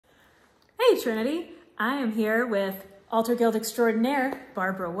Trinity. I am here with Altar Guild extraordinaire,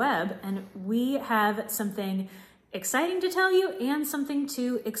 Barbara Webb, and we have something exciting to tell you and something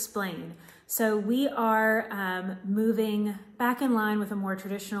to explain. So we are moving back in line with a more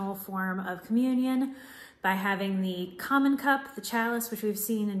traditional form of communion by having the common cup, the chalice, which we've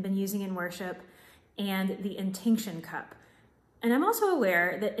seen and been using in worship, and the intinction cup. And I'm also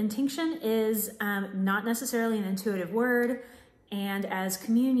aware that intinction is not necessarily an intuitive word, and as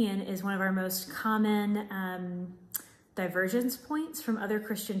communion is one of our most common divergence points from other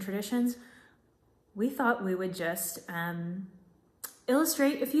Christian traditions, we thought we would just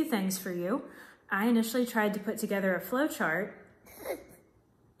illustrate a few things for you. I initially tried to put together a flow chart,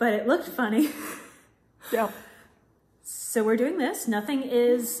 but it looked funny. Yeah. So we're doing this. Nothing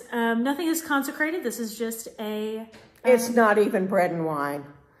is consecrated. This is just a... It's not even bread and wine.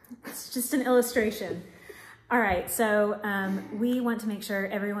 It's just an illustration. All right, so we want to make sure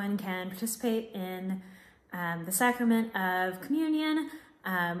everyone can participate in the sacrament of communion,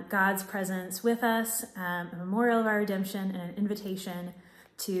 God's presence with us, a memorial of our redemption, and an invitation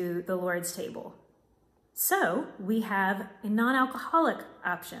to the Lord's table. So we have a non-alcoholic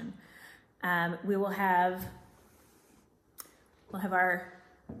option. We'll have our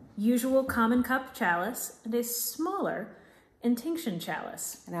usual common cup chalice and a smaller intinction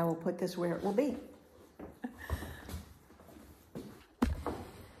chalice. And I will put this where it will be.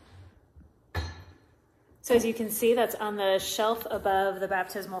 So as you can see, that's on the shelf above the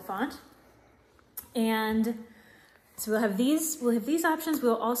baptismal font. And so we'll have these options.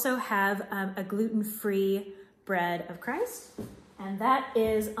 We'll also have a gluten-free bread of Christ. And that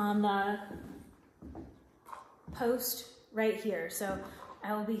is on the post right here. So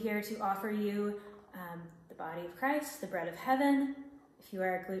I will be here to offer you the body of Christ, the bread of heaven. If you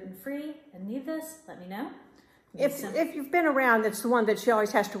are gluten-free and need this, let me know. If you've been around, it's the one that she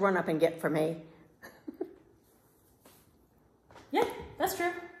always has to run up and get for me. Yeah, that's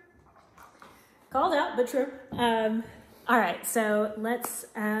true. Called out, but true. All right, so let's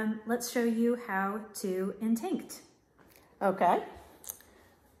show you how to intinct. Okay.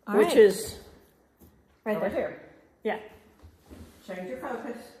 All Which right. is Right over there. here. Yeah. Change your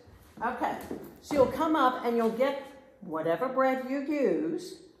focus. Okay. So you'll come up and you'll get whatever bread you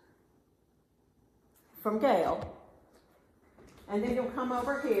use from Gail. And then you'll come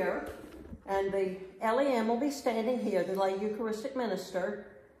over here and the LEM will be standing here, the lay Eucharistic minister,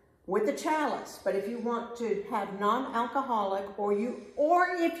 with the chalice. But if you want to have non-alcoholic or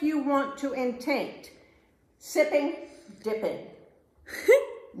if you want to intinct, sipping, dipping.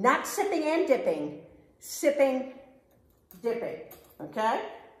 Not sipping and dipping, sipping, dipping, okay?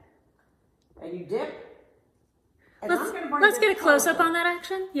 And you dip. And Let's get a close-up on that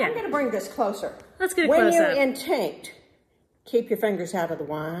action. Yeah. I'm going to bring this closer. Let's get a close-up. When you intinct, keep your fingers out of the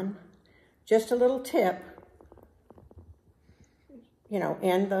wine. Just a little tip, you know,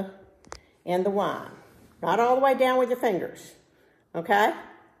 in the wine. Not all the way down with your fingers, okay?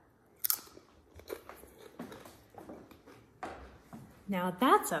 Now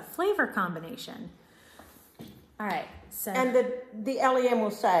that's a flavor combination. All right, so... And the LEM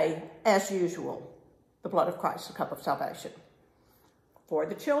will say, as usual, the blood of Christ, the cup of salvation. For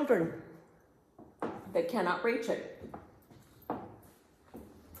the children that cannot reach it,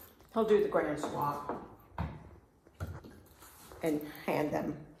 he'll do the grand swap and hand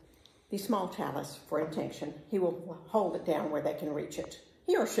them the small chalice for intinction. He will hold it down where they can reach it.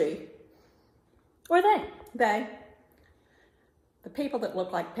 He or she. Or they. They. The people that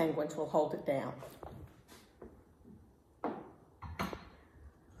look like penguins will hold it down.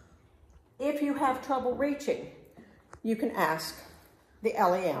 If you have trouble reaching, you can ask the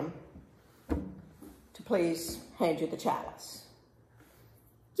LEM to please hand you the chalice.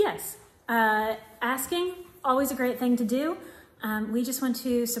 Yes, asking, always a great thing to do. We just want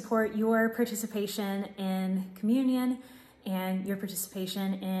to support your participation in communion and your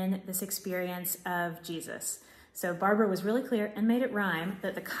participation in this experience of Jesus. So Barbara was really clear and made it rhyme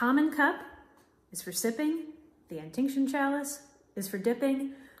that the common cup is for sipping, the intinction chalice is for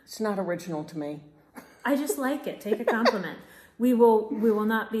dipping. It's not original to me. I just like it. Take a compliment. We will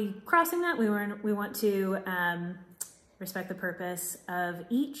not be crossing that. We want to respect the purpose of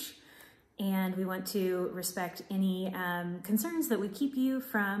each, and we want to respect any concerns that would keep you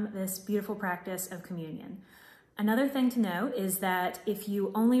from this beautiful practice of communion. Another thing to note is that if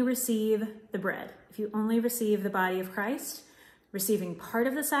you only receive the bread, if you only receive the body of Christ, receiving part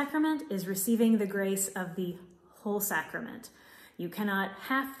of the sacrament is receiving the grace of the whole sacrament. You cannot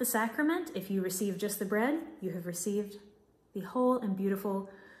half the sacrament. If you receive just the bread, you have received the whole and beautiful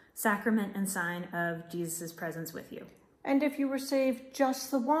sacrament and sign of Jesus' presence with you. And if you receive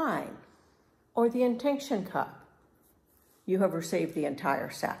just the wine, or the intinction cup, you have received the entire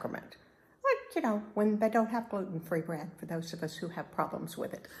sacrament. Like, you know, when they don't have gluten-free bread, for those of us who have problems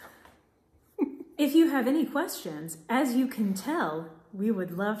with it. If you have any questions, as you can tell, we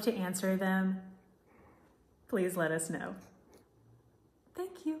would love to answer them. Please let us know.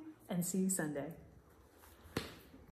 Thank you, and see you Sunday.